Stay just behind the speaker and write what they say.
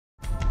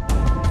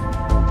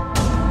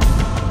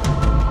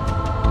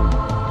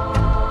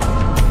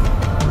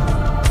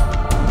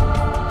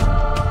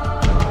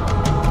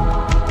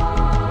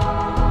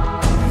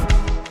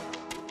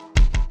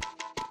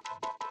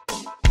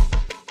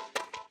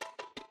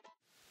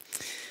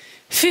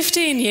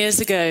15 years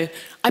ago,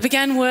 I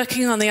began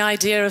working on the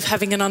idea of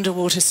having an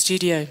underwater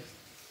studio.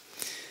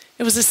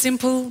 It was a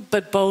simple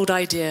but bold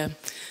idea,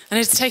 and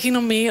it's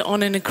taken me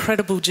on an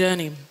incredible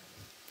journey.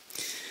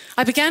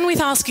 I began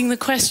with asking the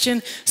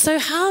question, so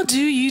how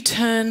do you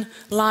turn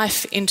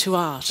life into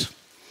art?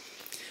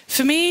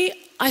 For me,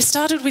 I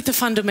started with the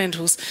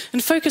fundamentals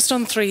and focused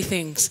on three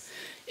things: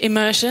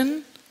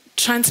 immersion,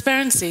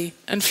 transparency,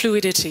 and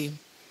fluidity.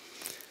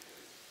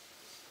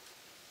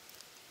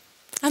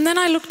 And then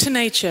I looked to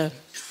nature.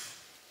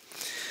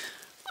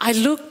 I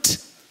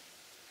looked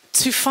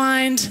to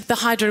find the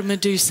Hydra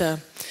Medusa,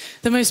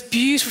 the most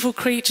beautiful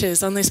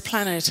creatures on this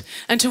planet,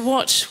 and to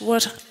watch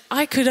what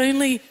I could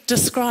only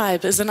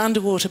describe as an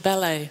underwater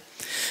ballet.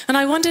 And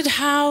I wondered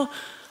how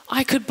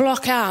I could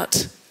block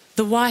out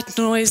the white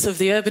noise of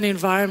the urban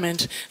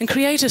environment and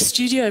create a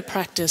studio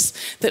practice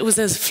that was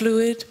as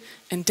fluid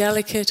and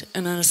delicate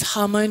and as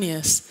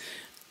harmonious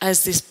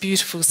as this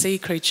beautiful sea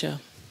creature.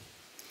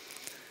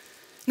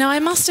 Now, I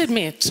must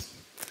admit,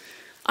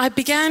 I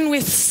began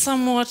with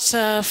somewhat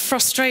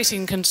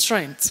frustrating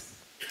constraints.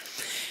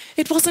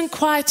 It wasn't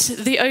quite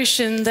the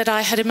ocean that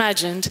I had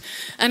imagined,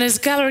 and as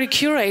gallery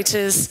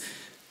curators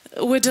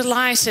were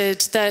delighted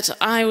that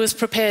I was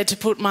prepared to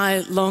put my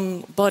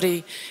long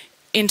body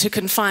into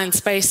confined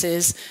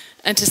spaces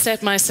and to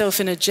set myself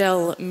in a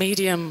gel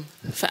medium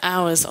for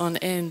hours on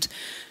end,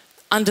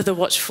 under the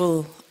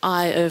watchful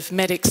eye of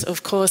medics,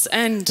 of course,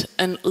 and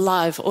a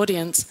live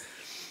audience.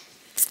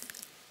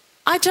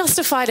 I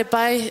justified it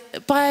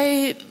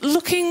by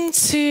looking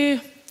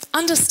to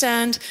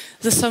understand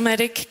the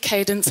somatic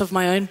cadence of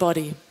my own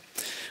body.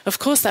 Of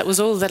course, that was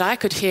all that I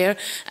could hear,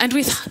 and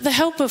with the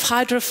help of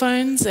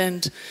hydrophones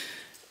and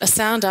a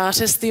sound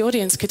artist, the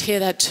audience could hear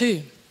that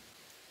too.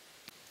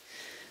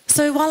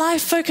 So while I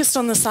focused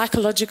on the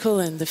psychological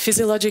and the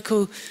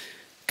physiological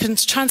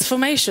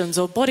transformations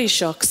or body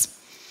shocks,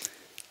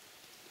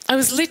 I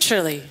was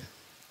literally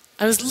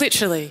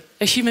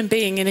a human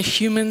being in a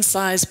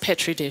human-sized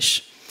Petri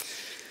dish.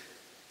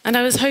 And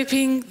I was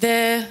hoping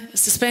there,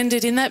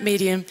 suspended in that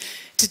medium,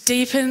 to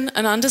deepen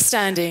an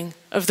understanding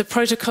of the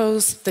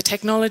protocols, the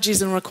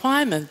technologies and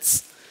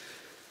requirements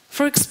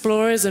for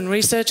explorers and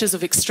researchers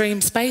of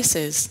extreme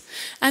spaces,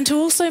 and to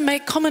also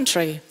make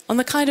commentary on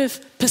the kind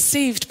of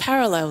perceived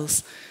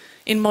parallels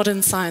in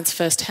modern science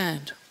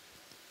firsthand.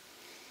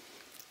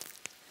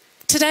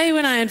 Today,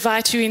 when I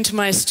invite you into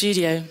my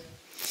studio,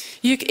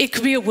 it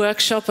could be a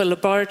workshop, a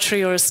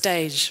laboratory or a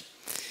stage.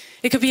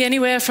 It could be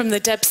anywhere from the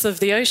depths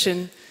of the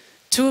ocean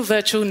to a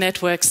virtual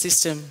network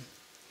system,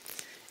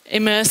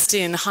 immersed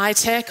in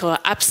high-tech or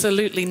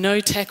absolutely no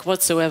tech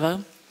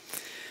whatsoever,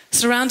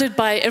 surrounded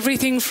by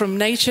everything from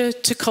nature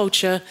to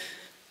culture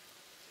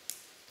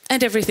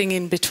and everything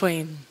in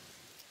between.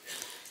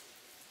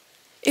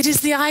 It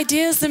is the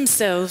ideas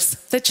themselves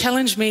that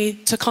challenge me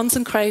to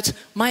concentrate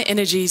my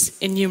energies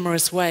in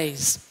numerous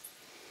ways.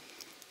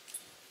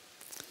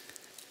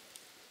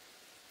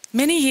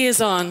 Many years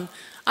on,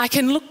 I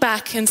can look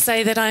back and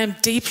say that I am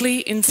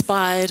deeply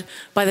inspired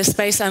by the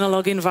space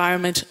analog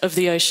environment of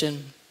the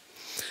ocean.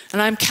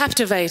 And I'm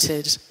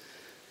captivated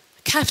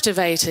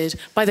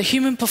by the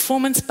human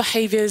performance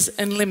behaviours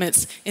and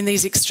limits in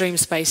these extreme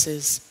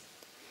spaces.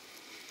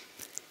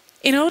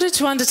 In order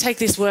to undertake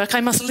this work, I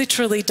must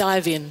literally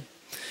dive in.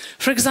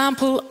 For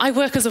example, I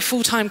work as a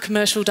full-time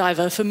commercial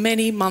diver for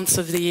many months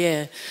of the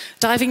year,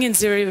 diving in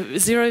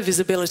zero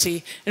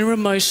visibility in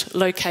remote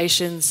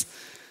locations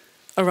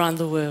around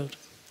the world.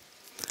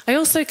 I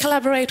also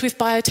collaborate with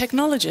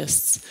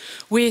biotechnologists,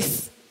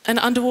 with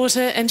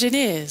underwater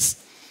engineers,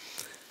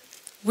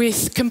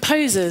 with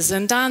composers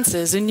and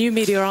dancers and new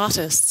media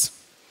artists.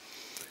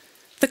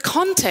 The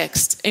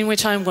context in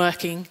which I'm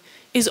working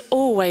is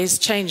always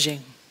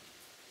changing.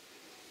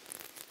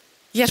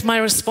 Yet my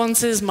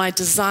responses, my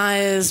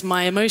desires,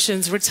 my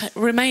emotions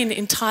remain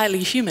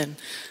entirely human.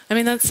 I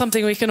mean, that's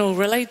something we can all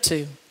relate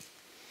to.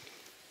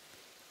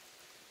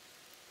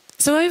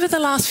 So over the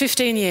last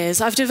 15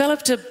 years, I've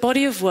developed a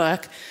body of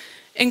work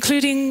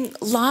including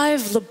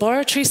live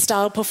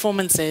laboratory-style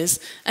performances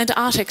and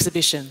art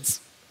exhibitions.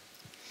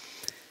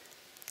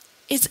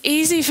 It's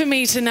easy for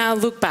me to now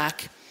look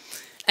back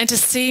and to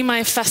see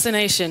my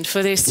fascination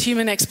for this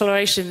human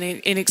exploration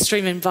in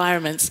extreme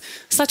environments,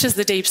 such as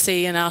the deep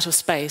sea and outer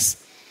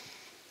space,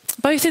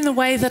 both in the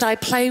way that I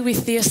play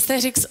with the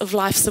aesthetics of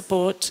life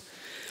support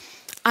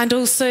and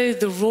also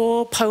the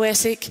raw,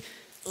 poetic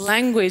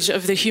language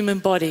of the human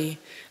body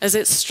as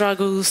it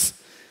struggles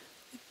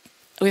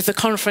with the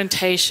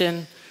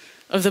confrontation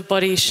of the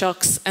body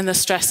shocks and the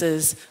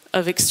stresses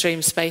of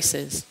extreme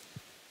spaces.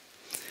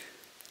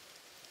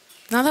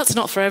 Now, that's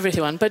not for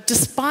everyone, but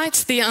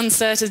despite the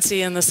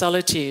uncertainty and the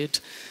solitude,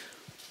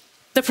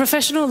 the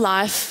professional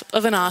life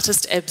of an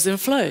artist ebbs and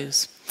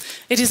flows.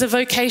 It is a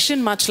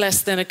vocation much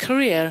less than a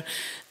career,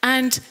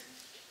 and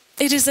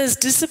it is as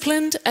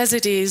disciplined as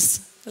it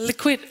is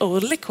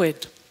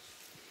liquid.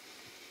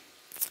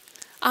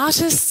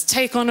 Artists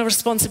take on a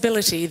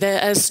responsibility.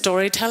 They're as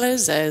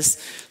storytellers, as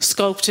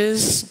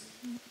sculptors,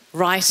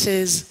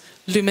 writers,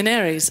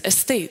 luminaries,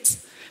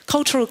 aesthetes,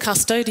 cultural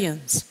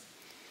custodians.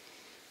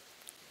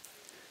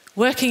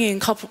 working in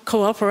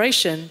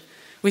cooperation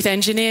with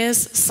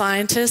engineers,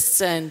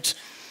 scientists, and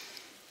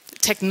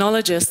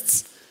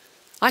technologists,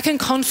 I can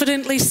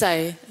confidently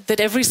say that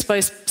every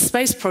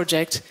space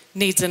project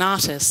needs an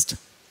artist.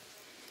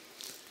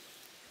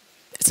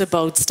 It's a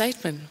bold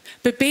statement,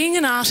 but being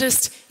an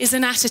artist is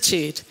an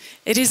attitude.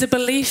 It is a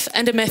belief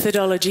and a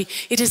methodology.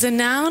 It is a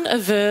noun, a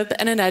verb,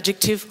 and an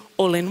adjective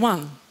all in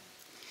one.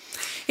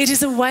 It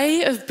is a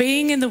way of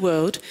being in the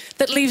world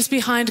that leaves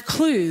behind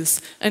clues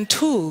and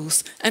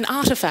tools and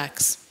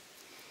artifacts.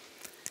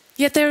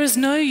 Yet there is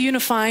no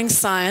unifying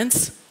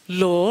science,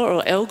 law,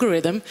 or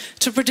algorithm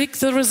to predict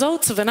the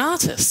results of an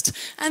artist,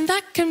 and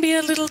that can be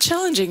a little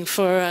challenging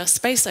for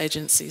space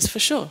agencies, for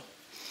sure.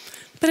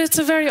 But it's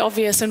a very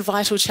obvious and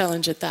vital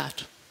challenge at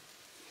that.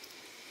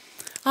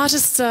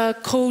 Artists are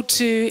called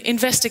to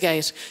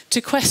investigate,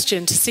 to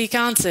question, to seek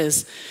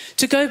answers,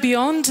 to go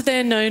beyond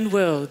their known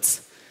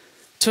worlds,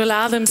 to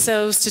allow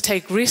themselves to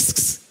take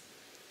risks,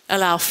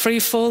 allow free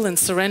fall and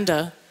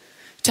surrender,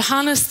 to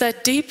harness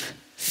that deep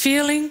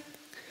feeling,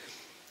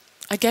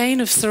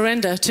 again of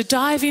surrender, to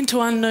dive into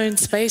unknown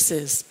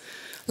spaces,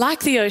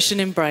 like the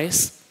ocean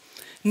embrace,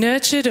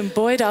 nurtured and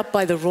buoyed up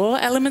by the raw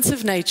elements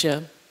of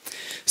nature,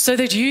 so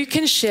that you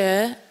can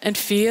share and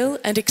feel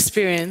and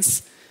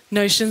experience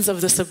notions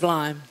of the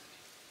sublime.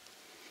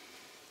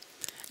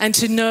 And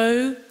to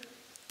know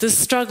the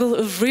struggle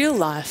of real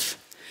life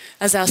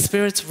as our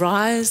spirits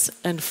rise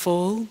and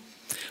fall,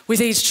 with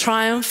each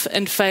triumph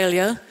and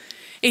failure,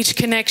 each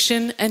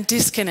connection and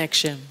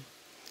disconnection,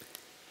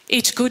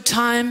 each good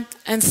time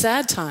and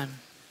sad time,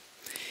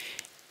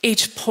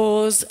 each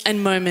pause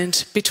and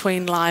moment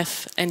between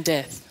life and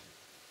death.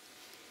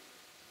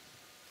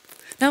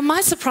 Now, it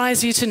might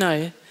surprise you to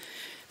know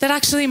that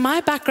actually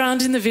my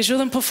background in the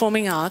visual and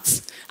performing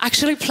arts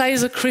actually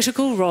plays a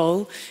critical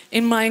role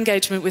in my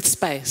engagement with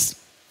space.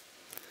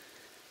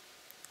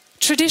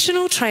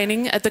 Traditional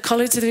training at the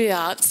College of the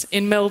Arts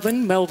in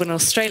Melbourne,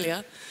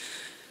 Australia,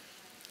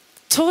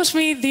 taught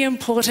me the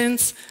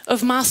importance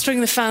of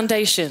mastering the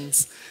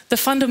foundations, the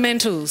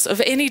fundamentals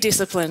of any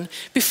discipline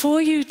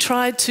before you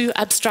tried to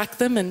abstract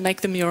them and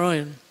make them your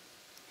own.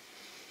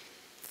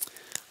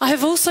 I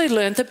have also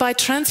learned that by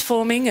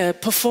transforming a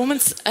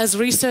performance as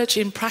research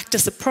in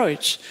practice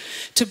approach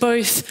to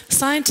both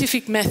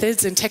scientific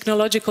methods and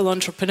technological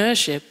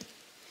entrepreneurship,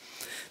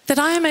 that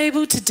I am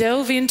able to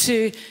delve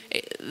into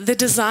the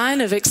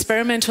design of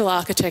experimental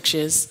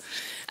architectures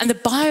and the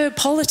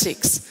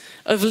biopolitics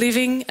of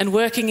living and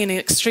working in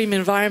extreme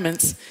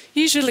environments,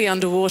 usually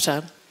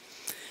underwater,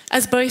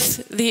 as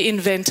both the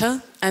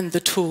inventor and the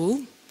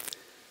tool.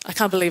 I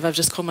can't believe I've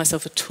just called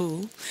myself a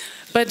tool,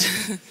 but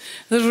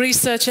the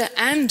researcher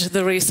and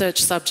the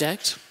research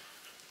subject,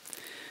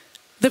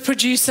 the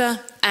producer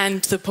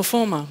and the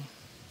performer.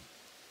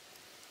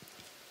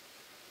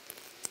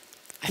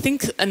 I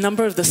think a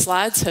number of the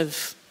slides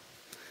have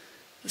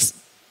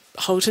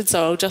halted,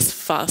 so I'll just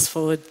fast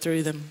forward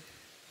through them.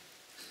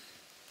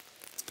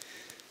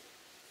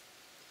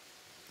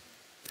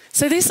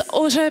 So this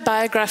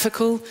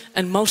autobiographical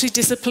and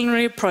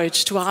multidisciplinary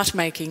approach to art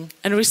making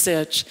and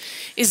research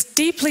is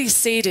deeply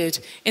seated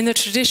in the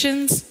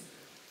traditions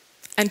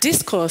and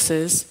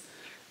discourses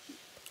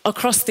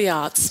across the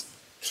arts.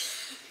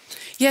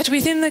 Yet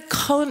within the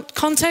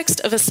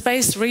context of a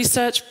space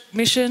research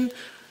mission,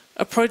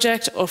 a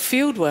project or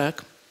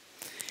fieldwork,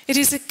 it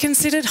is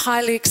considered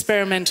highly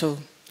experimental,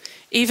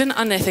 even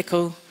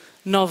unethical,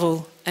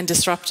 novel and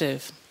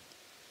disruptive.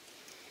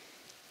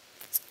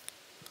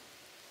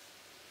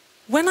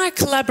 When I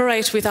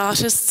collaborate with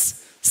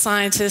artists,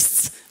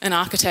 scientists and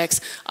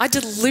architects, I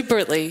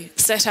deliberately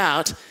set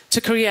out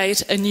to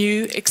create a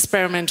new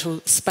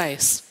experimental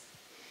space.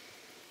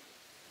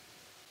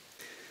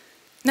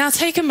 Now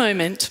take a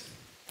moment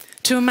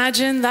to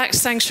imagine that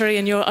sanctuary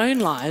in your own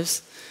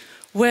lives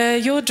where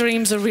your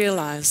dreams are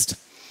realised,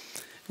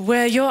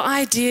 where your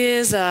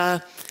ideas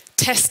are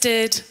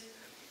tested,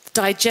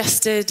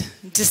 digested,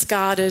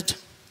 discarded,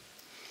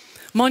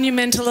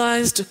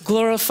 monumentalised,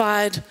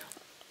 glorified,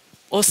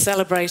 or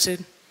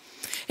celebrated.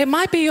 It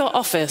might be your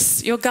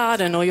office, your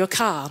garden, or your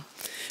car,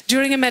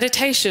 during a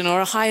meditation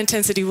or a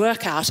high-intensity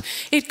workout.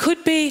 It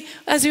could be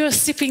as you're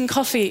sipping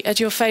coffee at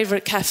your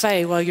favourite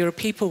cafe while you're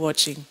people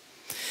watching.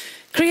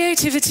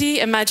 Creativity,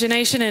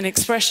 imagination, and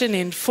expression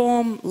in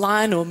form,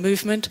 line, or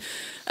movement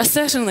are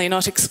certainly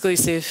not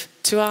exclusive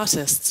to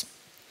artists.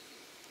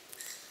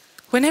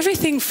 When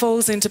everything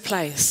falls into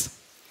place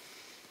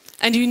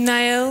and you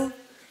nail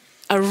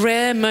a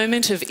rare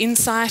moment of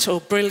insight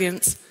or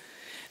brilliance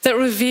that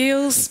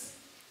reveals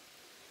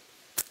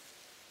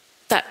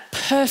that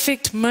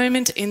perfect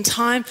moment in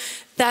time,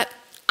 that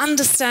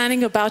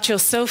understanding about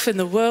yourself and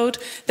the world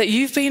that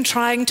you've been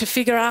trying to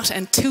figure out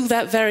until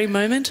that very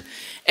moment,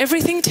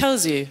 everything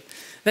tells you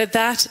that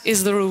that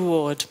is the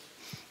reward.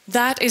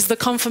 That is the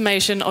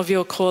confirmation of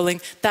your calling.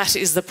 That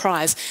is the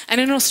prize.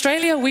 And in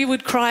Australia, we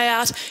would cry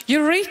out,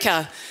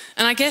 Eureka!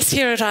 And I guess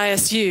here at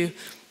ISU,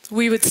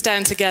 we would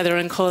stand together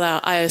and call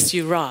out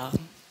ISU Ra.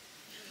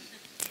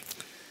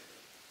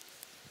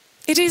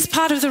 It is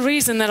part of the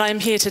reason that I'm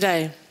here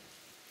today.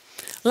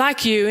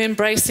 like you,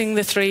 embracing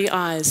the 3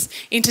 I's: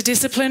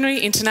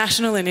 interdisciplinary,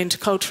 international, and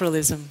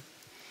interculturalism.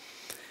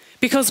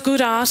 Because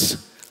good art,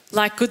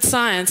 like good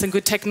science and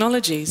good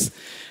technologies,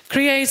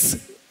 creates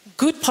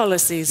good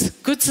policies,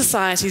 good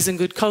societies, and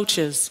good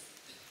cultures.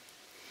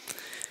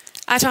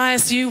 At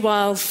ISU,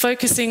 while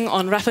focusing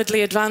on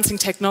rapidly advancing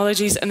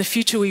technologies and the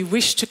future we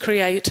wish to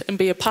create and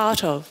be a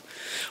part of,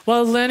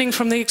 while learning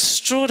from the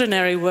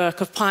extraordinary work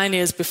of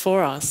pioneers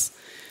before us,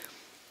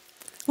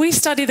 we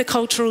study the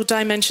cultural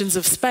dimensions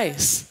of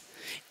space.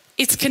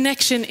 Its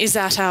connection is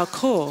at our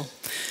core.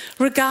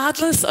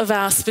 Regardless of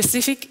our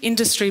specific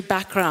industry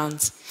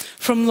backgrounds,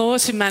 from law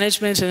to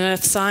management and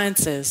earth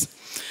sciences,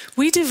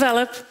 we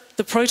develop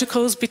the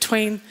protocols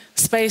between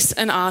space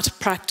and art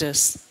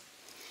practice.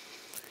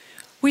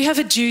 We have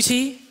a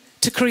duty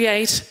to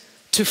create,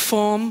 to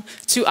form,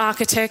 to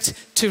architect,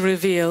 to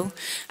reveal,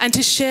 and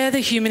to share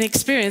the human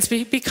experience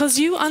because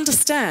you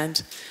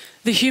understand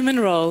the human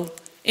role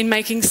in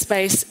making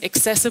space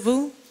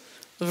accessible,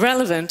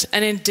 relevant,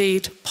 and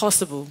indeed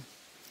possible.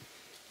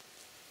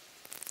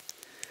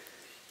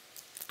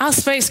 Our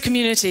space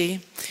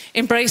community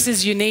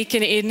embraces unique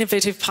and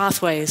innovative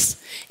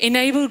pathways,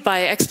 enabled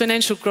by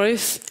exponential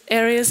growth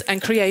areas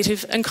and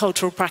creative and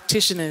cultural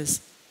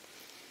practitioners.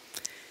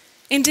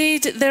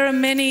 Indeed, there are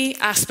many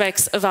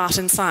aspects of art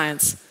and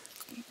science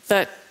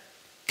that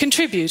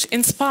contribute,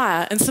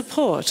 inspire, and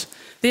support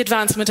the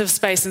advancement of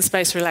space and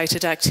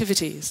space-related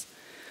activities,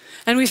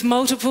 and with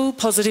multiple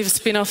positive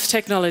spin-off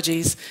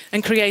technologies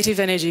and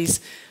creative energies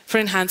for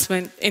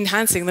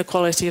enhancing the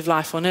quality of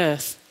life on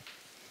Earth.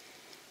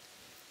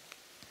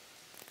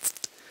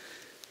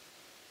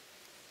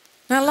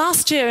 Now,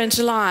 last year in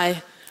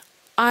July,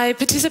 I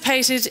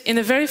participated in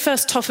the very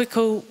first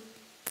topical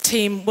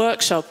team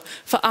workshop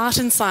for art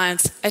and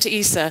science at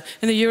ESA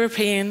in the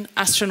European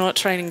Astronaut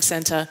Training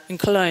Centre in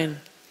Cologne.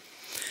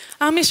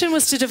 Our mission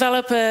was to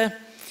develop an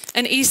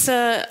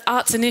ESA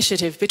arts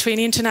initiative between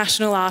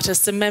international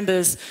artists and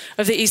members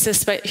of the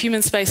ESA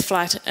Human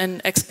Spaceflight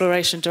and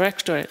Exploration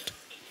Directorate.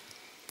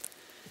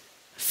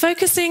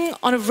 Focusing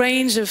on a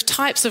range of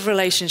types of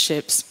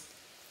relationships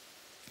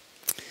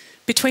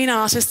between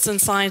artists and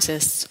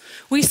scientists,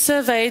 we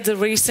surveyed the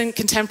recent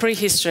contemporary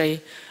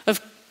history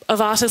of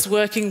artists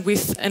working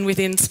with and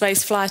within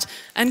spaceflight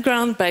and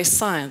ground-based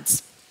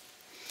science.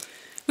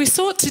 We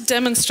sought to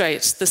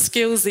demonstrate the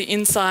skills, the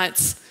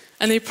insights,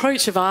 and the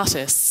approach of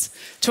artists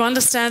to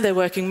understand their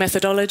working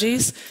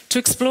methodologies, to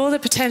explore the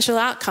potential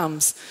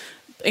outcomes,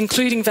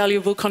 including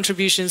valuable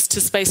contributions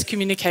to space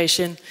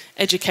communication,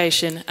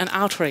 education, and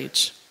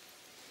outreach.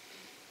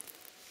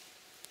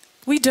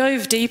 We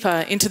dove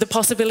deeper into the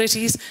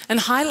possibilities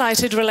and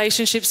highlighted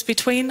relationships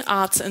between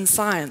arts and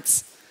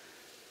science,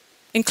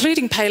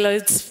 including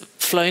payloads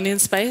flown in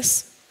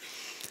space,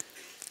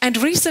 and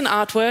recent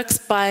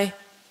artworks by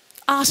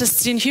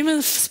artists in human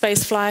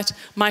spaceflight,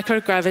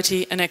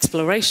 microgravity, and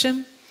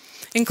exploration,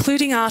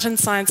 including art and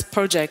science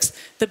projects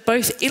that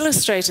both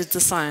illustrated the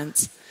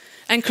science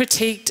and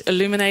critiqued,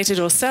 illuminated,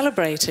 or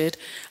celebrated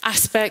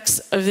aspects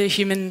of the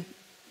human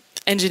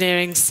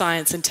engineering,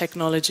 science, and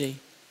technology.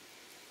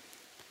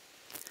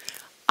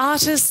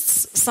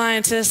 Artists,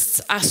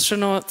 scientists,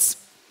 astronauts,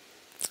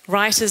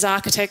 writers,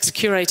 architects,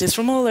 curators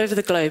from all over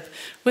the globe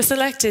were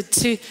selected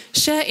to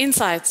share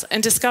insights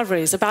and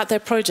discoveries about their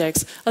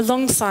projects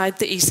alongside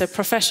the ESA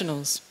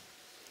professionals.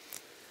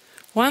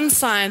 One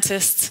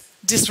scientist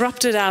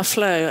disrupted our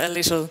flow a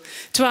little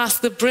to ask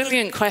the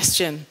brilliant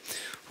question,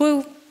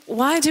 well,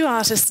 why do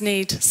artists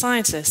need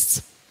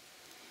scientists?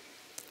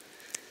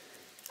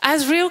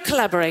 As real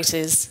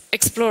collaborators,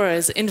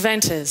 explorers,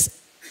 inventors,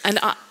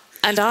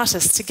 and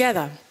artists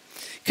together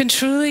can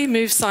truly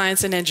move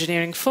science and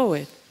engineering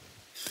forward.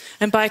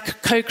 And by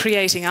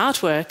co-creating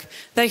artwork,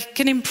 they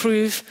can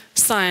improve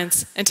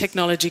science and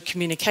technology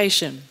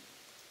communication.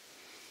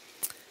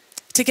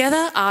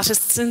 Together,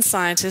 artists and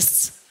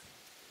scientists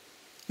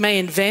may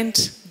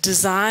invent,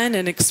 design,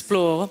 and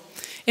explore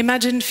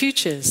imagined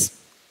futures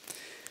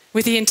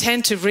with the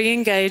intent to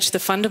re-engage the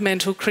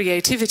fundamental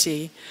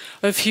creativity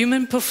of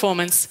human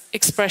performance,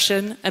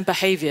 expression, and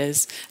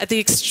behaviours at the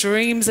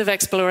extremes of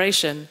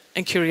exploration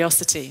and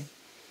curiosity.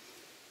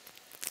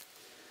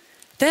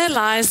 There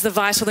lies the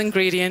vital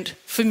ingredient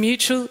for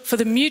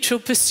the mutual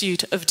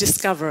pursuit of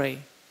discovery.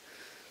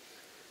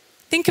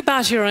 Think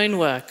about your own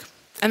work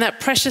and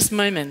that precious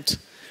moment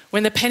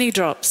when the penny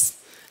drops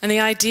and the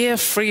idea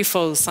free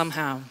falls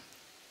somehow.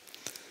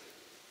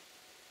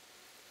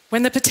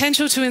 When the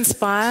potential to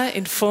inspire,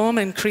 inform,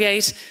 and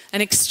create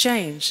an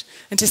exchange,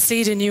 and to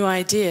seed a new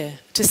idea,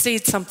 to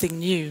seed something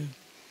new.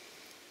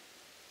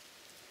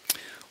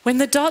 When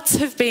the dots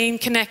have been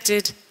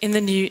connected in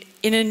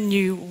a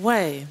new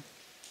way.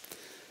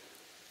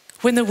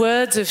 When the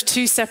words of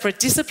two separate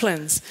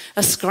disciplines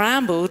are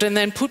scrambled and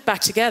then put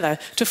back together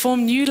to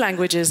form new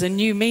languages and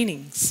new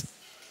meanings.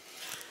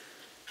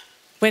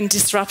 When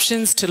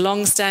disruptions to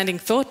long-standing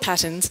thought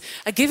patterns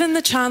are given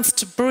the chance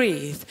to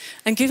breathe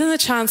and given the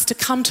chance to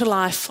come to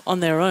life on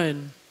their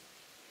own.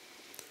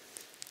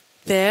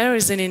 There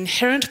is an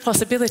inherent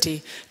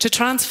possibility to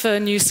transfer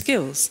new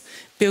skills,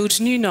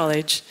 build new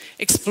knowledge,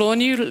 explore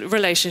new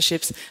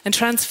relationships, and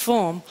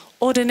transform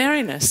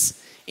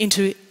ordinariness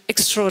into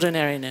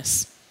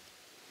extraordinariness.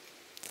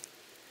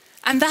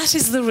 And that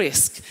is the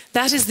risk.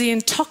 That is the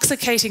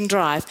intoxicating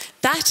drive.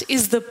 That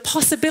is the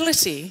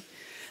possibility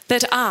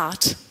that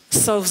art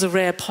solves a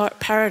rare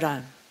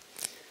paradigm.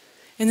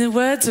 In the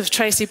words of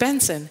Tracy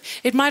Benson,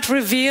 it might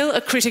reveal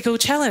a critical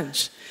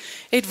challenge.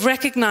 It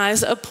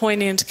recognise a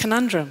poignant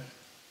conundrum.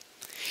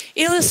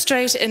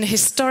 Illustrate an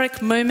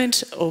historic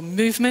moment or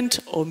movement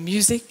or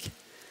music.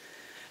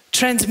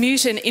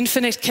 Transmute an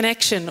infinite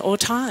connection or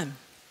time.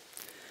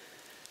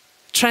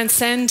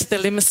 Transcend the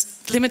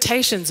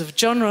limitations of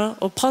genre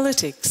or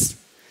politics.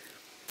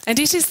 And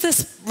it is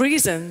this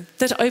reason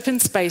that open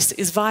space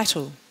is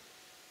vital.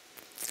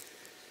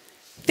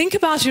 Think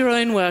about your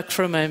own work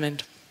for a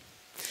moment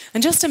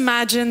and just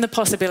imagine the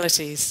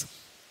possibilities.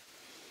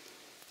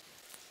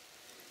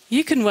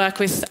 You can work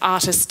with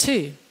artists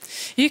too.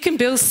 You can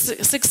build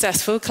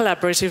successful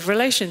collaborative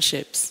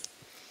relationships.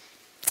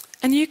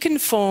 And you can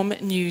form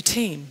new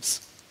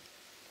teams.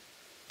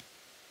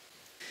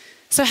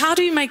 So how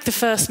do you make the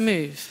first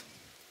move?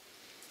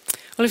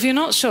 Well, if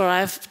you're not sure,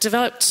 I've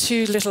developed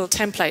 2 little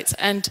templates,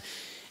 and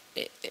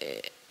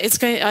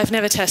I've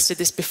never tested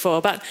this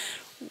before, but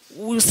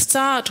we'll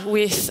start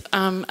with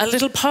a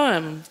little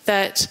poem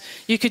that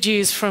you could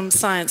use from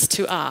science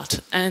to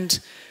art, and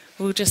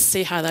we'll just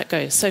see how that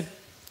goes. So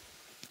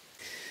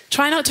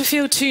try not to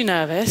feel too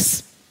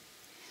nervous.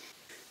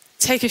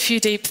 Take a few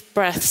deep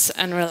breaths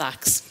and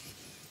relax.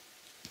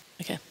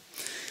 Okay.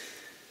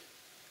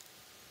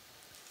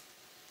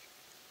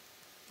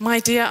 My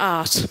dear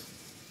art,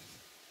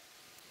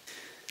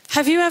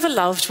 have you ever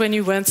loved when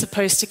you weren't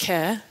supposed to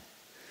care?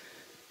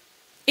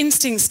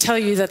 Instincts tell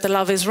you that the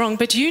love is wrong,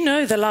 but you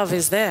know the love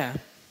is there.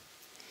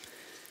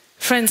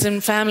 Friends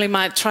and family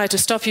might try to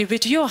stop you,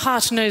 but your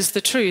heart knows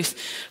the truth.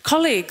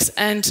 Colleagues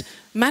and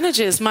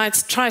managers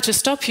might try to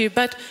stop you,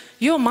 but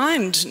your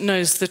mind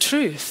knows the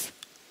truth.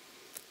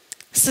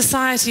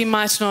 Society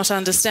might not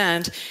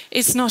understand.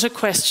 It's not a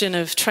question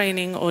of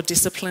training or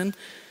discipline,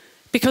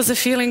 because the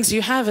feelings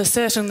you have are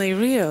certainly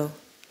real.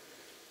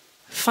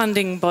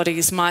 Funding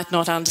bodies might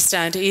not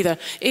understand either.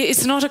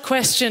 It's not a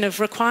question of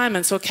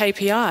requirements or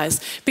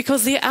KPIs,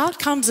 because the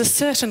outcomes are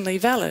certainly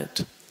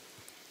valid.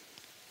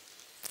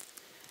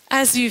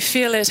 As you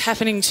feel it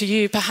happening to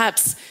you,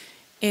 perhaps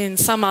in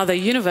some other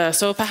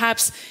universe, or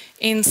perhaps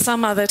in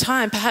some other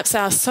time, perhaps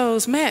our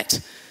souls met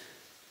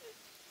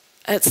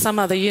at some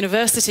other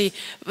university,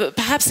 but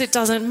perhaps it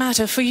doesn't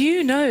matter, for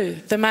you know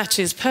the match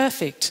is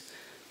perfect.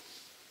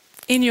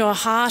 In your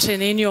heart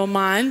and in your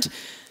mind,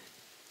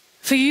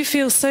 for you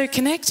feel so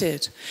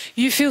connected.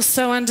 You feel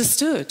so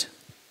understood.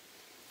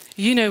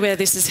 You know where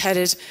this is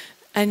headed,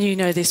 and you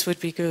know this would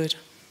be good.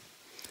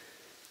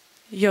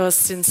 Yours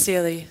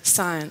sincerely,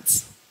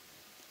 Science.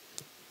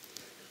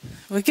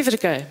 We'll give it a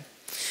go.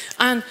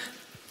 And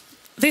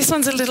this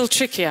one's a little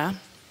trickier.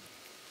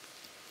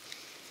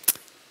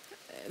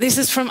 This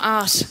is from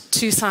art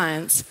to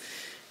science.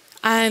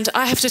 And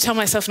I have to tell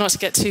myself not to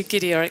get too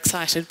giddy or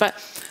excited, but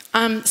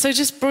so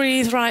just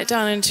breathe right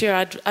down into your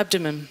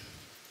abdomen.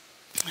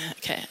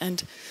 Okay,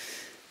 and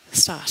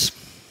start.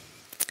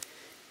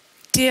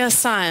 Dear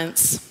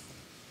Science.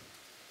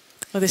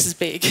 Well, this is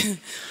big.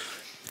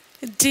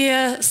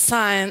 Dear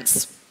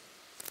Science,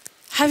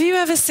 have you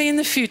ever seen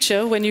the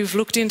future when you've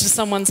looked into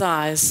someone's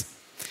eyes?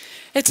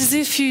 It's as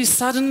if you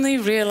suddenly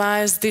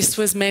realise this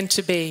was meant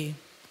to be.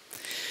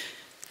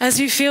 As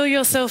you feel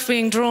yourself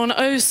being drawn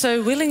oh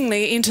so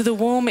willingly into the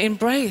warm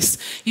embrace,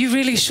 you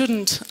really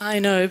shouldn't, I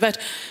know, but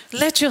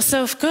let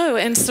yourself go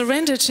and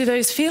surrender to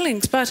those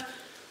feelings. But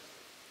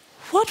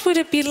what would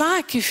it be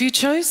like if you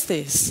chose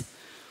this?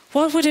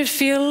 What would it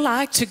feel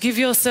like to give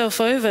yourself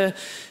over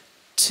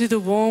to the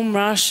warm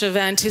rush of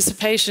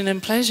anticipation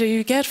and pleasure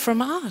you get from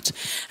art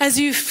as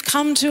you've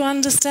come to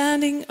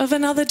understanding of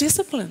another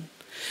discipline,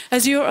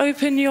 as you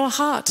open your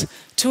heart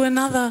to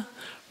another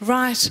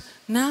right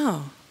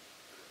now?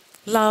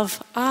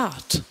 Love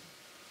art.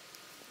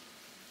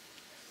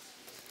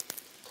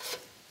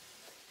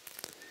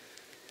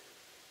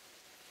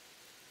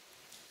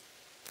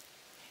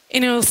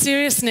 In all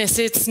seriousness,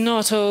 it's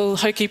not all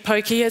hokey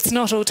pokey, it's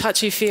not all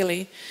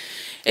touchy-feely.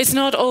 It's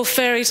not all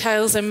fairy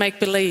tales and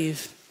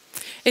make-believe.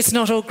 It's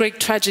not all Greek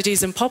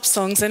tragedies and pop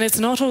songs, and it's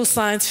not all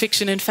science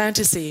fiction and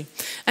fantasy.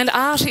 And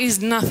art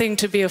is nothing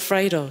to be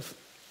afraid of.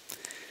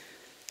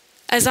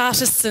 As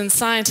artists and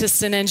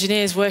scientists and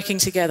engineers working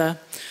together,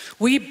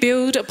 we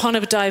build upon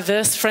a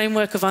diverse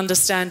framework of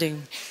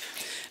understanding.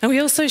 And we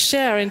also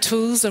share in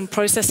tools and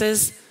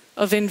processes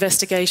of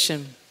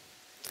investigation.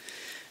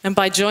 And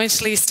by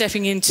jointly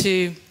stepping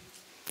into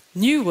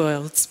new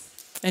worlds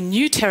and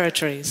new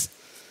territories,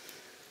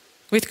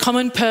 with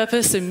common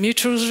purpose and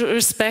mutual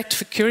respect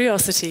for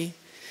curiosity,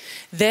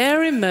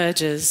 there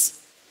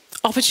emerges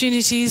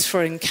opportunities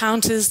for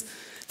encounters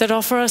that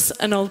offer us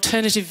an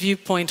alternative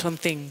viewpoint on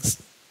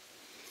things.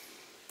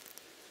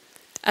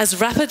 As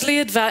rapidly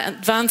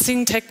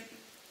advancing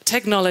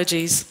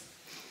technologies,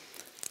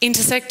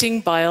 intersecting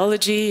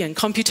biology and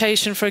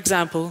computation, for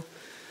example,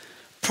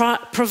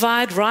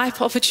 provide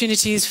ripe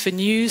opportunities for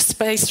new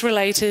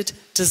space-related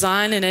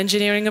design and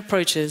engineering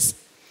approaches,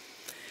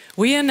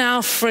 we are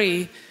now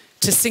free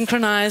to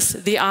synchronize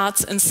the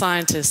arts and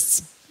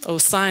sciences,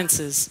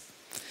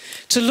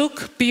 to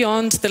look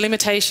beyond the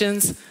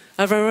limitations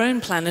of our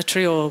own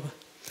planetary orb,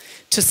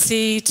 to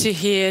see, to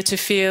hear, to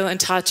feel and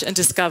touch and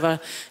discover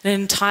an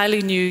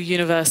entirely new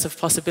universe of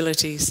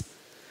possibilities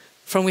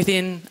from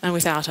within and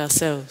without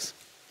ourselves.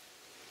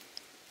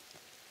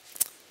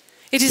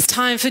 It is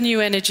time for new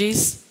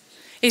energies.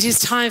 It is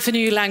time for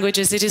new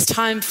languages. It is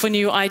time for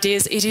new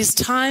ideas. It is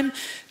time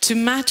to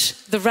match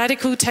the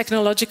radical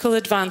technological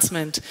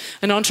advancement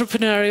and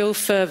entrepreneurial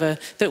fervour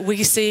that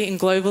we see in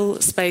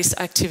global space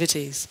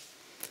activities.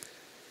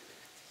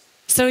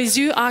 So as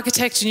you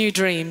architect new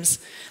dreams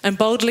and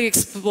boldly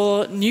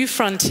explore new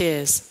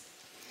frontiers,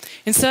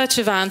 in search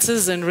of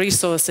answers and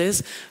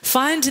resources,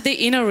 find the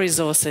inner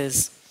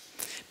resources.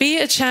 Be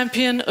a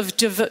champion of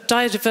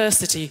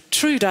diversity,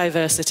 true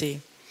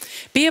diversity.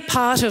 Be a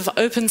part of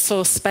open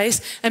source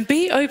space and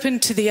be open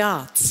to the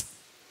arts.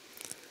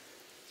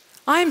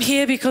 I'm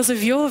here because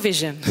of your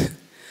vision.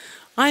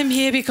 I'm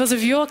here because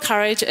of your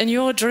courage and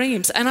your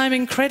dreams, and I'm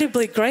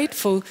incredibly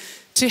grateful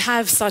to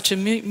have such a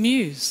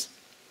muse.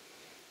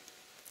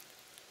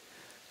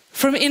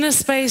 From inner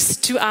space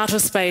to outer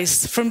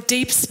space, from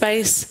deep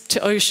space to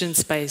ocean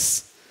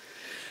space,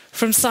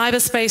 from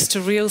cyberspace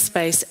to real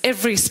space,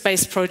 every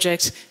space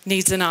project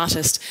needs an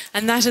artist.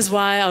 And that is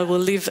why I will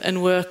live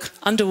and work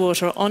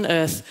underwater on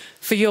Earth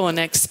for your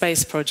next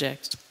space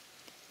project.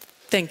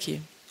 Thank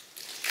you.